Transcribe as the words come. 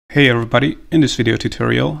Hey everybody, in this video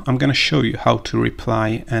tutorial I'm going to show you how to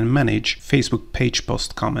reply and manage Facebook page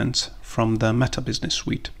post comments from the Meta Business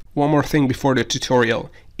Suite. One more thing before the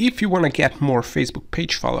tutorial: if you want to get more Facebook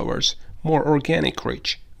page followers, more organic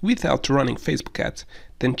reach without running Facebook ads,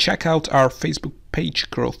 then check out our Facebook page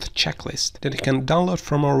growth checklist that you can download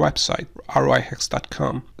from our website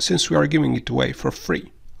𝐅𝐫𝐞𝐞, since we are giving it away for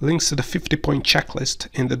free. Links to the 50-point checklist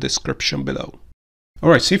in the description below.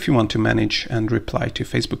 Alright, so if you want to manage and reply to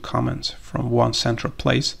Facebook comments from one central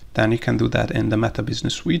place, then you can do that in the Meta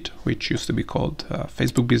Business Suite, which used to be called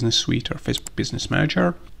Facebook Business Suite or Facebook Business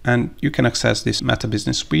Manager. And you can access this Meta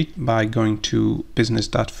Business Suite by going to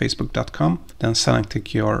business.facebook.com, then selecting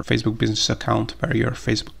your Facebook business account where your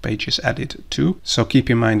Facebook page is added to. So keep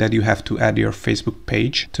in mind that you have to add your Facebook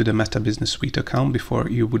page to the Meta Business Suite account before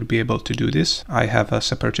you would be able to do this. I have a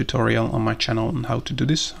separate tutorial on my channel on how to do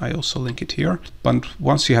this. I also link it here. But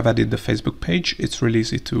once you have added the Facebook page, it's really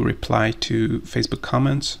easy to reply to Facebook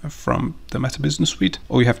comments from the Meta Business Suite.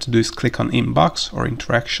 All you have to do is click on Inbox or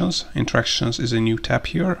Interactions. Interactions is a new tab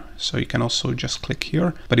here, so you can also just click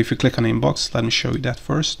here. But if you click on Inbox, let me show you that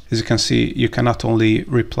first. As you can see, you can not only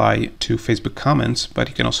reply to Facebook comments, but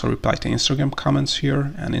you can also reply to Instagram comments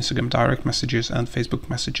here, and Instagram direct messages and Facebook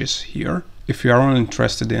messages here. If you are only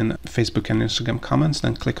interested in Facebook and Instagram comments,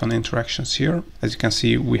 then click on Interactions here. As you can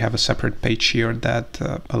see, we have a separate page here that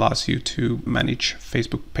allows you to manage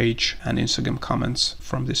Facebook page and Instagram comments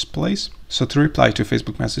from this place. So to reply to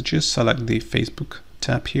Facebook messages, select the Facebook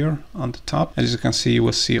tab here on the top. As you can see, you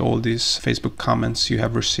will see all these Facebook comments you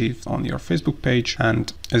have received on your Facebook page.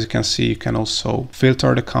 And as you can see, you can also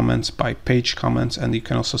filter the comments by page comments, and you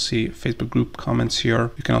can also see Facebook group comments here.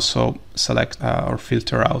 You can also select or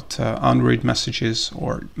filter out unread messages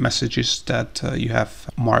or messages that you have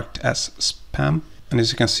marked as spam. And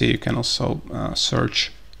as you can see, you can also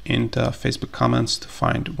search in the Facebook comments to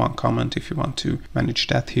find one comment if you want to manage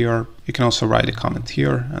that here. You can also write a comment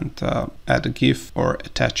here and add a GIF or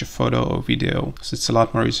attach a photo or video, so it's a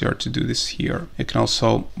lot more easier to do this here. You can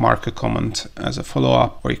also mark a comment as a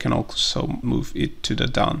follow-up, or you can also move it to the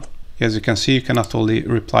done. As you can see, you can not only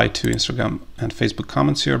reply to Instagram and Facebook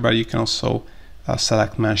comments here, but you can also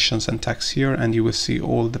select mentions and tags here, and you will see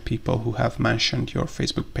all the people who have mentioned your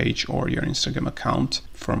Facebook page or your Instagram account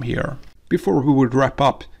from here. Before we would wrap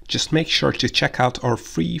up, just make sure to check out our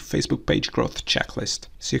free Facebook page growth checklist,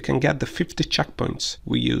 so you can get the 50 checkpoints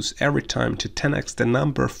we use every time to 10x the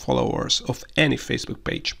number of followers of any Facebook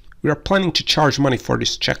page. We are planning to charge money for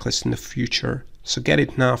this checklist in the future, so get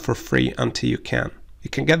it now for free until you can. You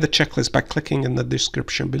can get the checklist by clicking in the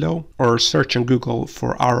description below, or search on Google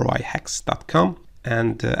for 𝐅𝐫𝐞𝐞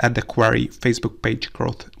and add the query Facebook page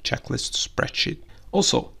growth checklist spreadsheet.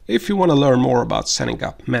 Also, if you want to learn more about setting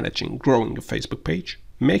up, managing, growing a Facebook page,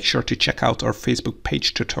 make sure to check out our Facebook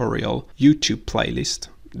page tutorial YouTube playlist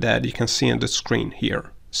that you can see on the screen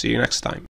here. See you next time.